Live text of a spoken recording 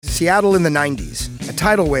Seattle in the 90s. A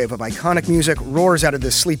tidal wave of iconic music roars out of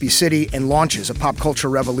this sleepy city and launches a pop culture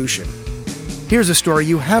revolution. Here's a story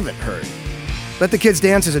you haven't heard. Let the Kids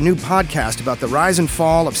Dance is a new podcast about the rise and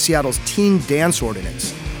fall of Seattle's teen dance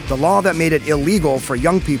ordinance, the law that made it illegal for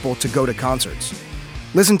young people to go to concerts.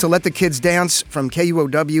 Listen to Let the Kids Dance from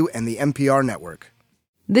KUOW and the NPR network.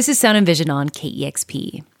 This is Sound and Vision on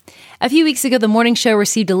KEXP. A few weeks ago, the morning show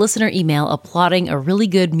received a listener email applauding a really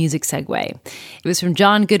good music segue. It was from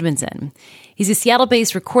John Goodmanson. He's a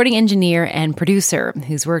Seattle-based recording engineer and producer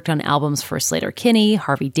who's worked on albums for Sleater-Kinney,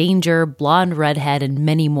 Harvey Danger, Blonde Redhead, and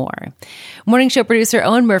many more. Morning show producer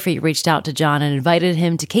Owen Murphy reached out to John and invited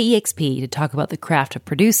him to KEXP to talk about the craft of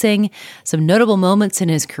producing, some notable moments in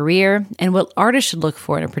his career, and what artists should look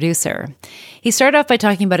for in a producer. He started off by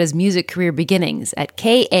talking about his music career beginnings at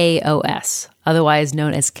KAOS, otherwise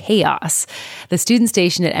known as Chaos, the student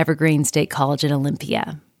station at Evergreen State College in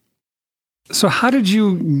Olympia. So how did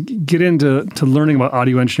you get into learning about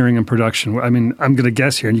audio engineering and production? I mean, I'm going to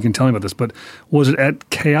guess here, and you can tell me about this, but was it at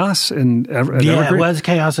Chaos and Evergreen? Yeah, it was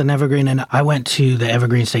Chaos and Evergreen, and I went to the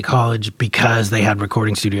Evergreen State College because they had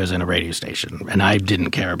recording studios and a radio station, and I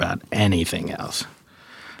didn't care about anything else.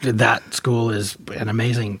 That school is an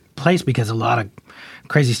amazing place because a lot of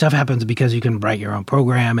crazy stuff happens because you can write your own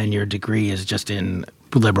program, and your degree is just in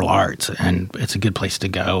liberal arts, and it's a good place to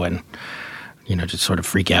go and just sort of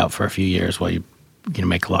freak out for a few years while you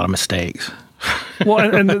make a lot of mistakes. Well,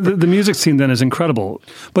 and the music scene then is incredible.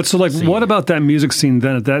 But so, what about that music scene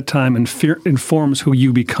then at that time informs who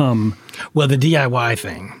you become? Well, the DIY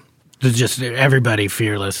thing, just everybody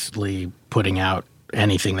fearlessly putting out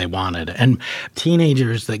anything they wanted. And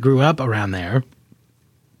teenagers that grew up around there,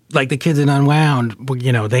 like the kids in Unwound,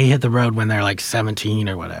 they hit the road when they're like 17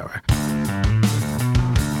 or whatever.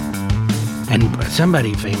 And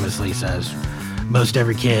somebody famously says, most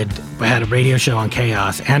every kid had a radio show on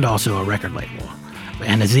Chaos and also a record label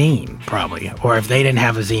and a zine, probably. Or if they didn't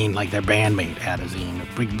have a zine, like their bandmate had a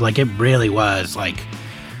zine. Like it really was like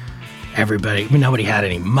everybody, nobody had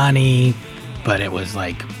any money, but it was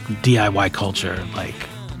like DIY culture, like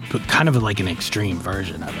kind of like an extreme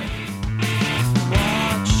version of it.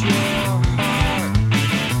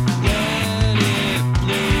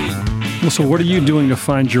 Well, so what are you doing to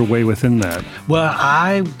find your way within that? Well,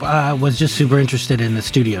 I was just super interested in the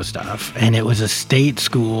studio stuff, and it was a state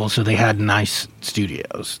school, so they had nice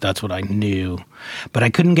studios. That's what I knew. But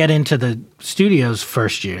I couldn't get into the studios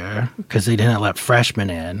first year because they didn't let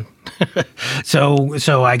freshmen in.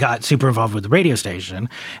 So I got super involved with the radio station,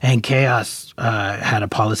 and Chaos had a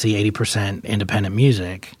policy 80% independent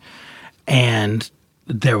music, and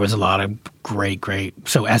there was a lot of great.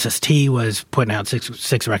 So SST was putting out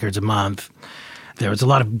six records a month. There was a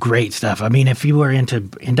lot of great stuff. I mean, if you were into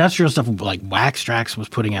industrial stuff, like Wax Trax was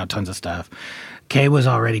putting out tons of stuff. K was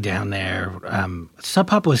already down there. Sub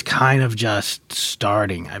Pop was kind of just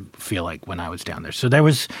starting, I feel like, when I was down there. So there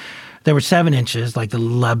were 7 inches, like the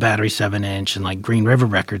Love Battery 7-inch and like Green River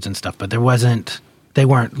Records and stuff, but they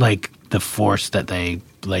weren't like the force that they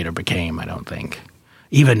later became, I don't think.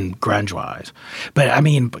 Even grunge-wise. But, I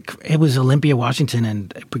mean, it was Olympia, Washington,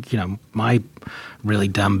 and, my really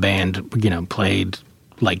dumb band, played,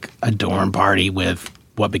 like, a dorm party with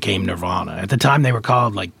what became Nirvana. At the time, they were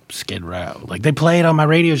called, like, Skid Row. Like, they played on my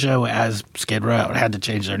radio show as Skid Row. It had to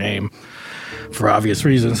change their name for obvious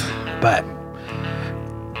reasons. But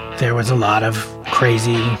there was a lot of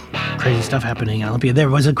crazy stuff happening in Olympia. There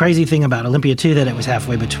was a crazy thing about Olympia, too, that it was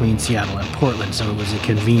halfway between Seattle and Portland, so it was a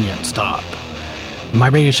convenient stop. My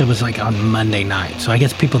radio show was like on Monday night, so I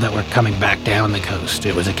guess people that were coming back down the coast,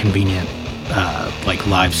 it was a convenient, like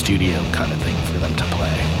live studio kind of thing for them to play.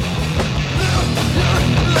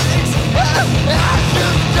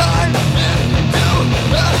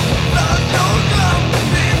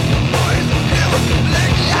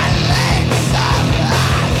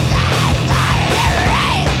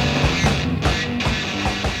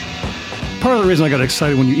 Part of the reason I got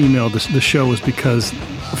excited when you emailed the show was because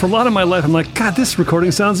for a lot of my life, I'm like, God, this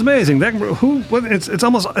recording sounds amazing. It's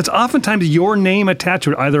oftentimes your name attached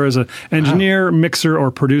to it, either as an engineer, mixer, or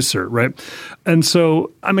producer, right? And so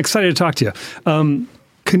I'm excited to talk to you.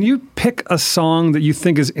 Can you pick a song that you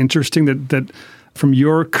think is interesting that from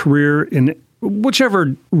your career in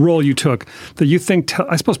whichever role you took that you think,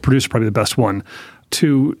 I suppose producer is probably the best one,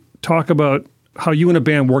 to talk about how you and a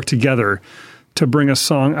band work together to bring a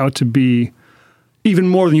song out to be even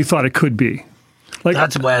more than you thought it could be? Like,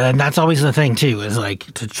 that's always the thing too, is like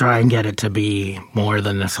to try and get it to be more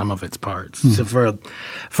than the sum of its parts. Mm-hmm. So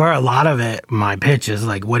for a lot of it, my pitch is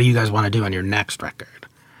like, what do you guys want to do on your next record?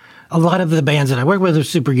 A lot of the bands that I work with are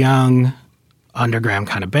super young. underground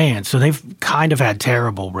kind of bands. So they've kind of had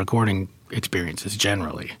terrible recording experiences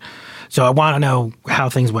generally. So I want to know how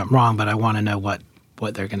things went wrong, but I want to know what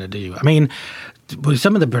they're going to do. I mean, with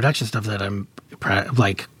some of the production stuff that I'm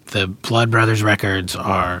like the Blood Brothers records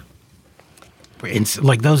are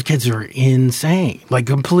like those kids are insane, like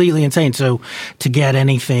completely insane. So to get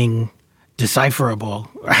anything decipherable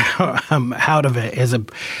out of it is a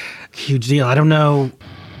huge deal. I don't know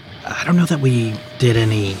that we did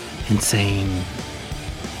any insane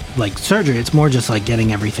like surgery. It's more just like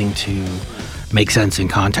getting everything to make sense in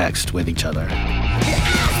context with each other.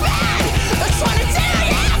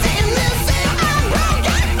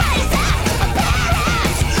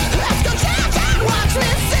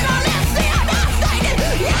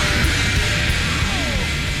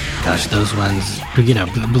 Gosh, those ones, you know,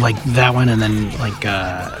 like that one, and then like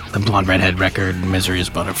the Blonde Redhead record, Misery is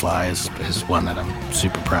Butterfly, is one that I'm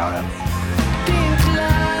super proud of.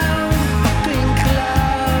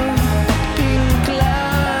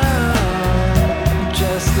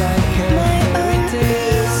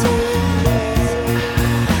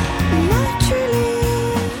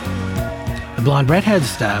 The Blonde Redhead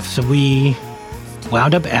stuff, so we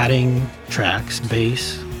wound up adding tracks,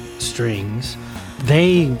 bass, strings.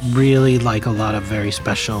 They really like a lot of very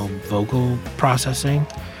special vocal processing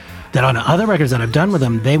that on other records that I've done with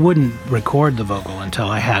them, they wouldn't record the vocal until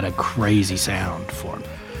I had a crazy sound for it.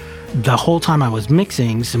 The whole time I was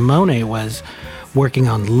mixing, Simone was working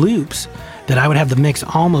on loops that I would have the mix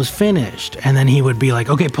almost finished, and then he would be like,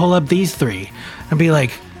 okay, pull up these three. I'd be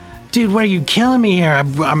like, dude, what are you killing me here?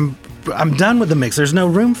 I'm done with the mix. There's no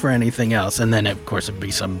room for anything else. And then, of course, it'd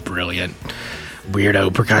be some brilliant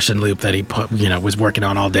weirdo percussion loop that he put, you know, was working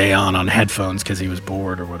on all day on headphones because he was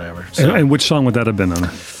bored or whatever. So, and which song would that have been on?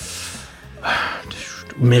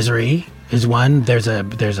 Misery is one. There's a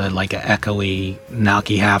like a echoey,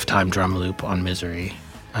 knocky halftime drum loop on Misery.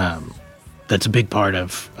 That's a big part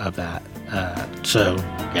of that. So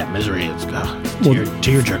yeah, Misery is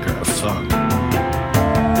tearjerker of a song.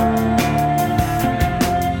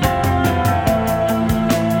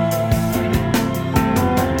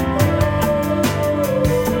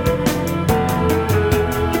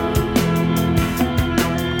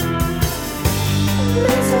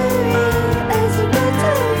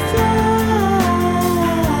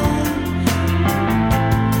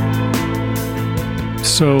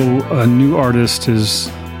 So a new artist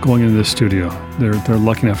is going into the studio. They're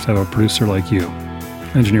lucky enough to have a producer like you,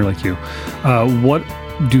 engineer like you. What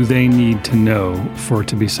do they need to know for it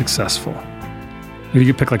to be successful? If you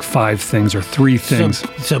could pick like 5 things or 3 things.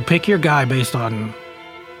 So pick your guy based on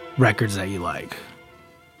records that you like,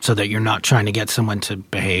 so that you're not trying to get someone to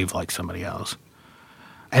behave like somebody else.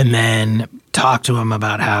 And then talk to them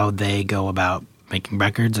about how they go about making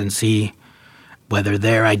records and see whether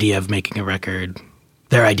their idea of making a record,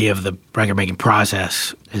 their idea of the record-making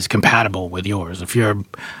process is compatible with yours. If you're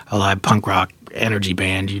a live punk rock energy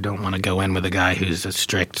band, you don't want to go in with a guy who's a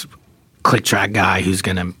strict click-track guy who's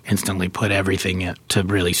going to instantly put everything to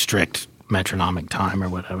really strict metronomic time or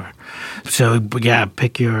whatever. So, yeah,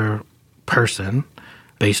 pick your person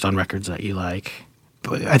based on records that you like.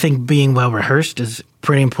 But I think being well-rehearsed is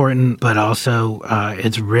pretty important, but also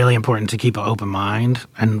it's really important to keep an open mind.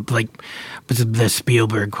 And like the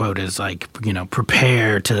Spielberg quote is like, you know,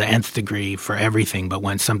 prepare to the nth degree for everything, but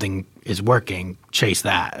when something is working, chase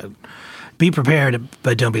that. Be prepared,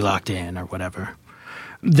 but don't be locked in or whatever.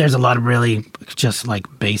 There's a lot of really just like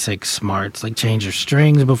basic smarts, like change your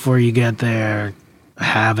strings before you get there,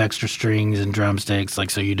 have extra strings and drumsticks, like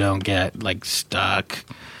so you don't get like stuck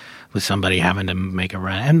with somebody having to make a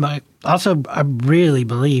run. And like, also, I really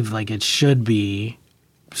believe like it should be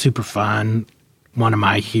super fun. One of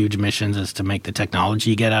my huge missions is to make the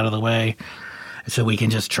technology get out of the way so we can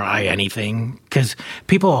just try anything. Because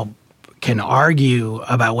people can argue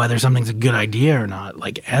about whether something's a good idea or not,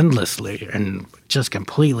 like endlessly, and just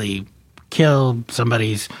completely kill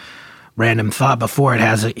somebody's random thought before it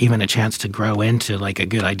has even a chance to grow into like a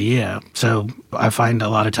good idea. So I find a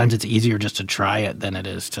lot of times it's easier just to try it than it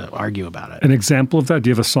is to argue about it. An example of that, do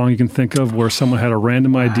you have a song you can think of where someone had a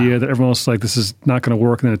random idea that everyone was like, this is not going to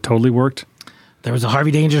work, and then it totally worked? There was a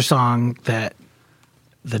Harvey Danger song that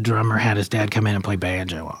the drummer had his dad come in and play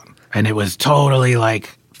banjo on. And it was totally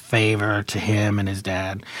like favor to him and his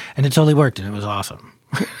dad. And it totally worked, and it was awesome.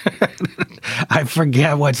 I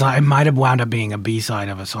forget what song. It might have wound up being a B-side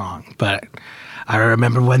of a song, but I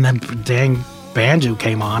remember when the dang banjo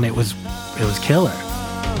came on, it was killer.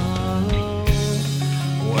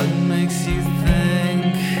 What makes you think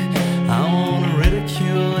I wanna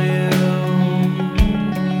ridicule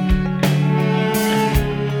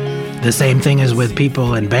The same thing as with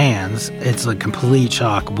people in bands. It's a complete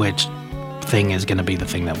shock which thing is going to be the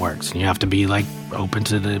thing that works. And you have to be like open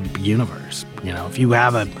to the universe. You know, if you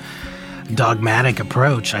have a dogmatic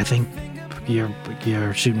approach, I think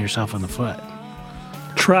you're shooting yourself in the foot.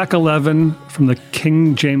 Track 11 from the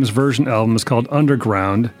King James Version album is called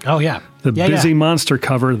Underground. Oh, yeah. The Busy Monster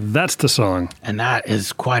cover, that's the song. And that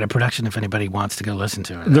is quite a production if anybody wants to go listen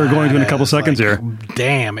to it. They're going to in a couple seconds like, here.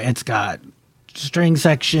 Damn, it's got string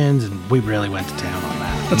sections, and we really went to town on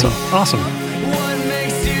that. That's awesome. What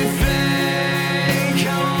makes you think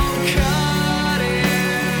I'm cutting?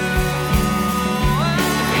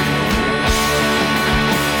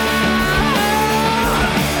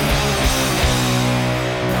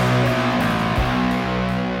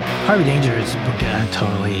 Harvey Danger is a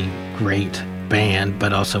totally great band,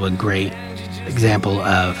 but also a great example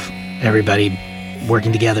of everybody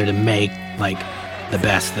working together to make like the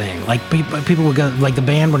best thing. Like people would go, like the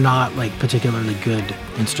band were not like particularly good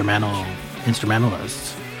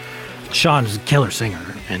instrumentalists. Sean's a killer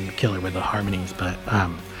singer and killer with the harmonies, but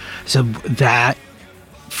so that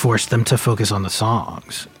forced them to focus on the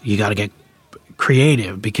songs. You got to get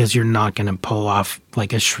creative because you're not going to pull off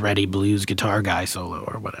like a shreddy blues guitar guy solo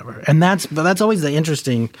or whatever. And that's always the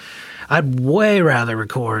interesting. I'd way rather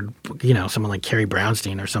record, you know, someone like Carrie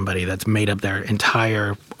Brownstein or somebody that's made up their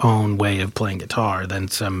entire own way of playing guitar than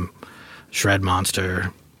some shred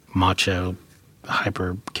monster, macho,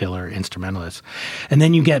 hyper killer instrumentalist. And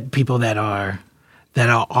then you get people that are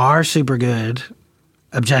super good,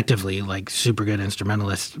 objectively, like super good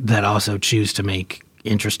instrumentalists that also choose to make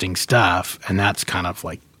interesting stuff, and that's kind of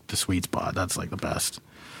like the sweet spot. That's like the best.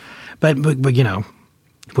 But you know,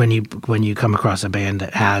 when you come across a band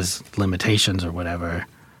that has limitations or whatever,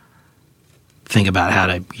 think about how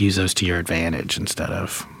to use those to your advantage instead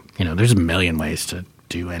of, you know, there's a million ways to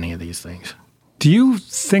do any of these things. Do you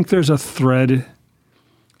think there's a thread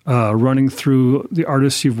running through the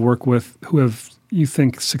artists you've worked with who have, you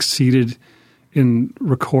think, succeeded in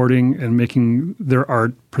recording and making their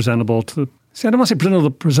art presentable to I don't want to say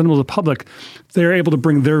presentable to the public. They're able to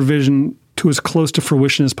bring their vision to as close to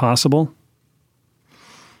fruition as possible?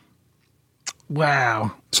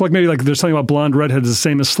 Wow. So like maybe like there's something about Blonde Redhead is the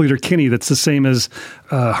same as Sleater Kinney that's the same as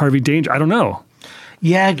Harvey Danger. I don't know.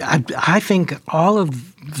 Yeah, I think all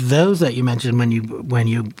of those that you mentioned, when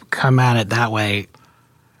you come at it that way,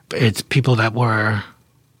 it's people that were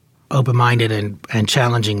open-minded and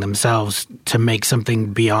challenging themselves to make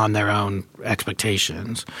something beyond their own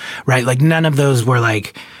expectations, right? Like none of those were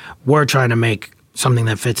like, we're trying to make something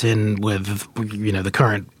that fits in with, you know, the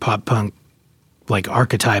current pop punk like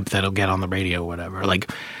archetype that'll get on the radio or whatever. Like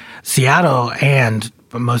Seattle and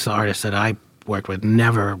most of the artists that I worked with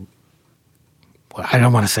never, I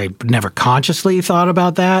don't want to say never consciously thought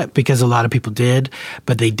about that, because a lot of people did,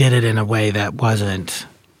 but they did it in a way that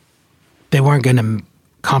they weren't going to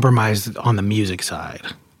compromise on the music side.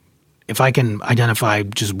 If I can identify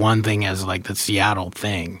just one thing as like the Seattle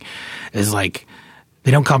thing, is like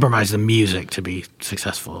they don't compromise the music to be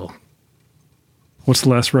successful. What's the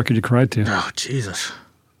last record you cried to? Oh, Jesus.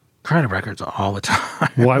 Crying to records all the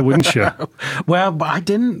time. Why wouldn't you? Well, I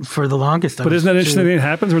didn't for the longest. But isn't that interesting that it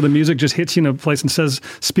happens where the music just hits you in a place and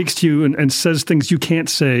speaks to you and says things you can't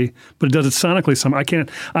say, but it does it sonically.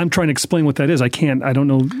 I'm trying to explain what that is. I don't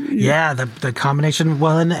know. Yeah, the combination,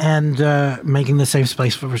 well, and making the safe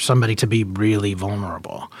space for somebody to be really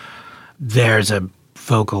vulnerable. There's a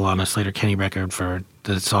vocal on a Sleater Kinney record for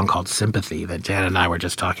the song called Sympathy that Jan and I were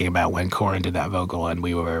just talking about when Corin did that vocal, and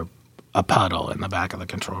we were a puddle in the back of the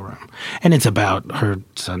control room. And it's about her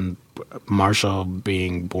son Marshall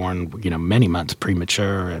being born, you know, many months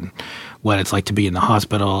premature, and what it's like to be in the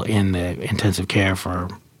hospital in the intensive care for,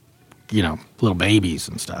 you know, little babies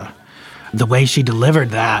and stuff. The way she delivered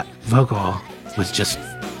that vocal was just,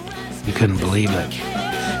 you couldn't believe it.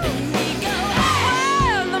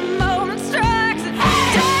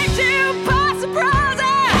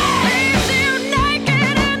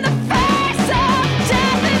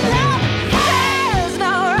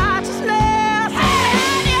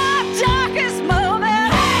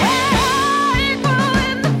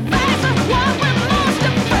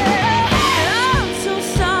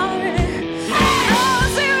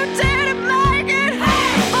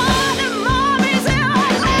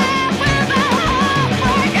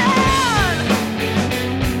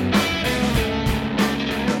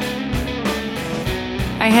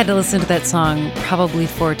 I had to listen to that song probably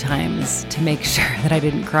 4 times to make sure that I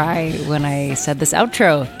didn't cry when I said this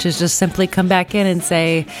outro, to just simply come back in and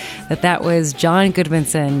say that was John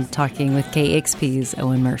Goodmanson talking with KEXP's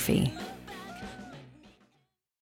Owen Murphy.